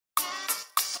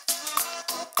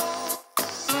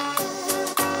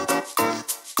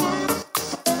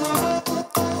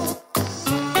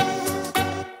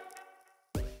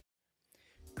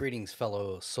Greetings,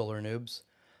 fellow solar noobs.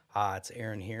 It's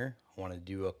Aaron here. I want to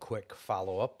do a quick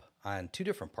follow up on two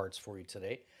different parts for you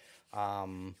today.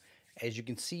 Um, as you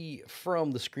can see from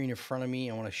the screen in front of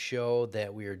me, I want to show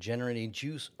that we are generating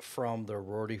juice from the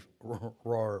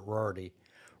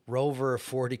Rover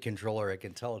 40 controller. I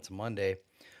can tell it's Monday.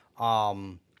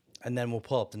 Um, and then we'll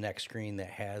pull up the next screen that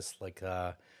has like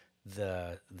the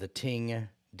Ting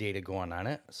data going on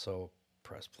it. So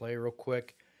press play real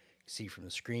quick. See from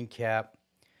the screen cap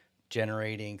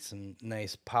generating some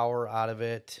nice power out of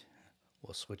it.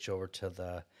 We'll switch over to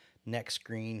the next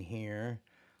screen here.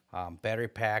 Battery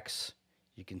packs,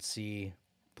 you can see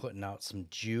putting out some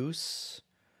juice.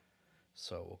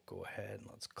 So we'll go ahead and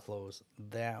let's close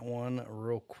that one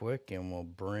real quick and we'll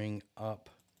bring up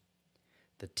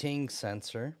the Ting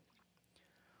sensor.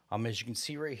 As you can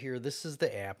see right here, this is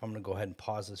the app. I'm going to go ahead and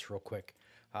pause this real quick.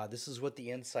 This is what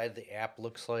the inside of the app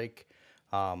looks like.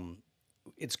 Um,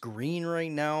 it's green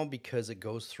right now because it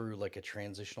goes through like a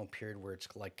transitional period where it's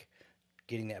like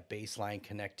getting that baseline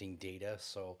connecting data.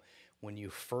 So when you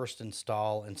first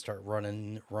install and start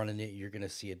running it, you're going to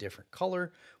see a different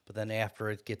color. But then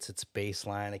after it gets its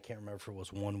baseline, I can't remember if it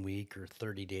was 1 week or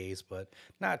 30 days, but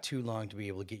not too long to be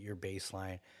able to get your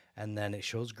baseline. And then it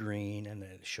shows green and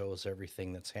it shows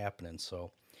everything that's happening.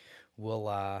 So we'll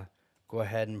go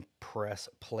ahead and press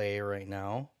play right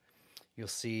now. You'll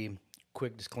see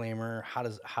quick disclaimer. How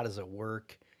does it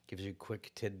work? Gives you a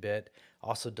quick tidbit.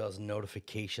 Also does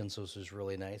notifications, so this is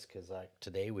really nice because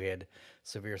today we had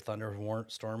severe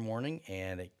thunderstorm warning,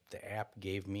 and the app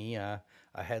gave me a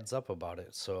heads up about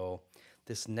it. So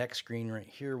this next screen right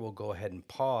here, we'll go ahead and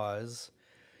pause.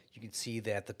 You can see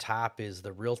that the top is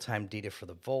the real-time data for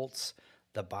the volts.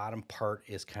 The bottom part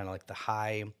is kind of like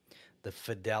the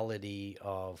fidelity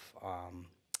of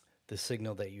the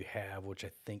signal that you have, which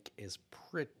I think is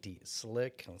pretty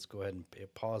slick. Let's go ahead and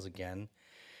pause again.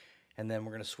 And then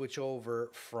we're going to switch over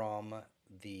from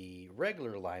the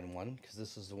regular line one, because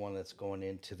this is the one that's going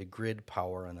into the grid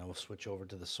power, and then we'll switch over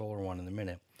to the solar one in a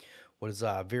minute. What is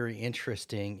very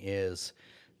interesting is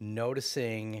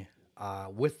noticing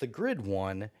with the grid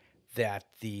one that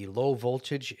the low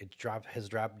voltage has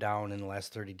dropped down in the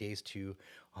last 30 days to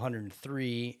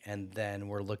 103, and then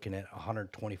we're looking at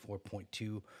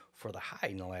 124.2 for the high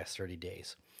in the last 30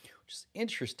 days, which is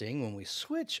interesting. When we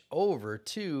switch over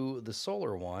to the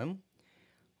solar one,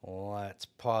 let's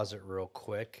pause it real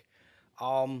quick.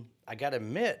 I gotta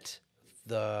admit,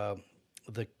 the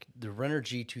the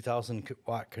Renogy 2000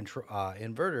 watt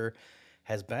inverter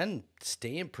has been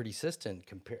staying pretty consistent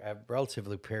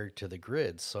relatively compared to the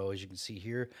grid. So as you can see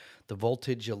here, the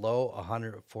voltage low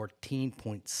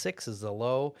 114.6 is the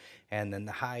low, and then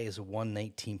the high is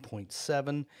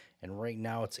 119.7, and right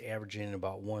now it's averaging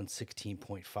about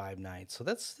 116.59. So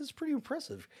that's pretty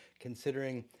impressive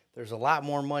considering there's a lot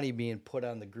more money being put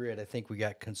on the grid. I think we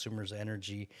got Consumers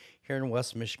Energy here in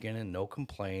West Michigan, and no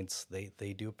complaints.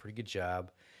 They do a pretty good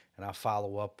job, and I'll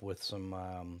follow up with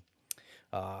some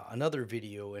another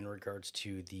video in regards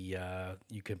to the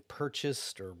you can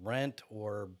purchase or rent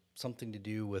or something to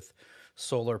do with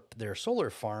their solar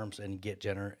farms and get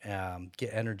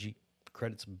energy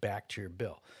credits back to your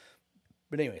bill.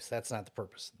 But anyways, that's not the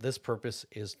purpose. This purpose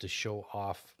is to show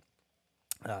off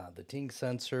the Ting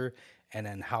sensor and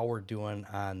then how we're doing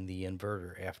on the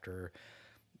inverter after,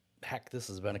 heck, this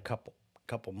has been a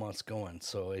couple months going.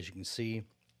 So as you can see,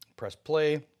 press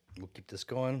play. We'll keep this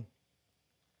going.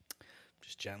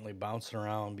 Just gently bouncing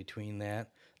around between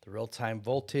that. The real-time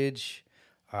voltage,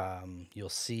 you'll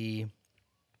see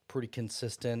pretty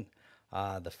consistent.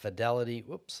 The fidelity,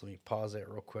 whoops, let me pause that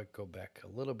real quick, go back a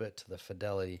little bit to the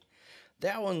fidelity.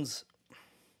 That one's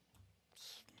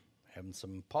having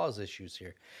some pause issues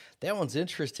here. That one's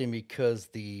interesting because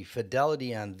the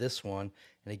fidelity on this one,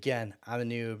 and again, I'm a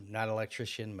noob, not an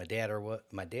electrician. My dad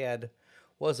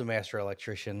was a master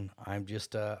electrician. I'm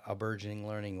just a burgeoning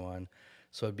learning one.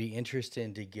 So it'd be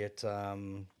interesting to get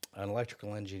an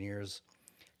electrical engineer's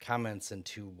comments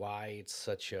into why it's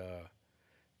such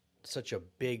a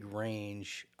big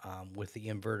range with the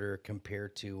inverter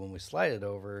compared to when we slide it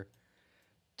over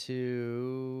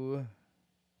to,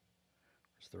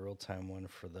 where's the real-time one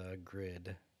for the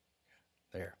grid?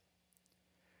 There.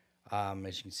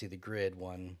 As you can see, the grid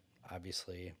one,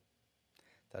 obviously,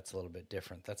 that's a little bit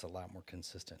different. That's a lot more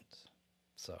consistent.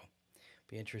 So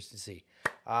be interested to see.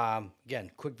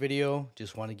 Again, quick video.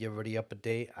 Just want to give everybody up a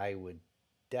date. I would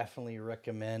definitely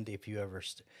recommend if you're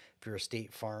a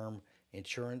State Farm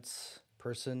insurance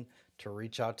person to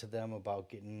reach out to them about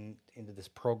getting into this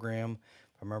program.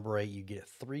 If I remember right, you get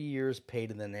 3 years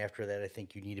paid, and then after that, I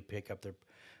think you need to pick up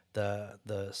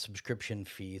the subscription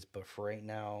fees. But for right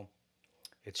now,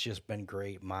 it's just been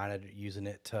great using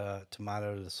it to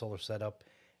monitor the solar setup,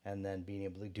 and then being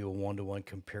able to do a one-to-one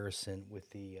comparison with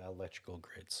the electrical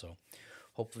grid. So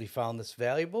hopefully you found this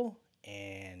valuable,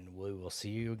 and we will see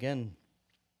you again.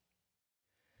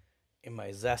 In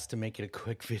my zest to make it a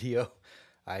quick video,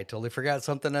 I totally forgot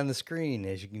something on the screen.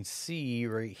 As you can see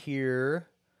right here,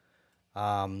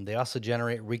 they also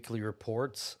generate weekly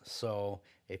reports. So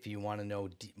if you want to know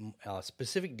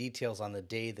specific details on the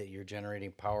day that you're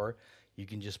generating power, you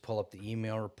can just pull up the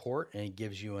email report, and it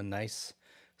gives you a nice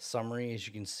summary, as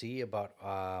you can see, about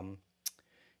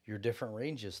your different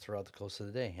ranges throughout the course of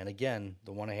the day. And again,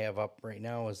 the one I have up right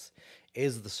now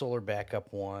is the solar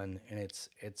backup one, and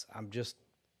I'm just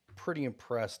pretty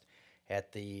impressed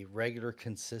at the regular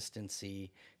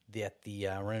consistency that the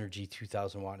Renogy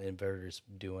 2000 watt inverter is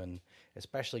doing,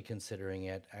 especially considering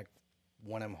it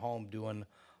when I'm home doing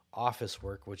office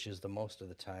work, which is the most of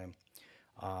the time.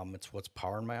 It's what's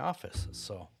powering my office.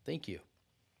 So thank you.